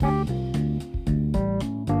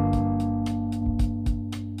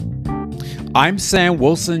I'm Sam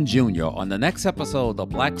Wilson Jr. On the next episode of the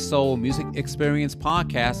Black Soul Music Experience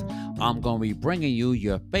podcast, I'm going to be bringing you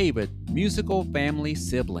your favorite musical family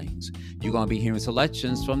siblings. You're going to be hearing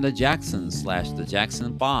selections from the Jacksons / the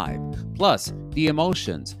Jackson 5, plus the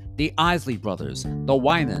Emotions, the Isley Brothers, the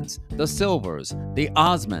Winans, the Silvers, the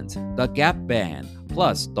Osmonds, the Gap Band,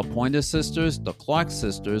 plus the Pointer Sisters, the Clark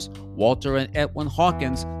Sisters, Walter and Edwin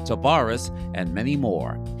Hawkins, Tavares, and many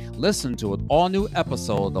more. Listen to an all-new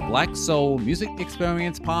episode of the Black Soul Music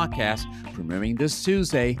Experience podcast, premiering this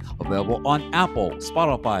Tuesday, available on Apple,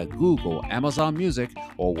 Spotify, Google, Amazon Music,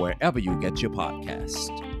 or wherever you get your podcasts.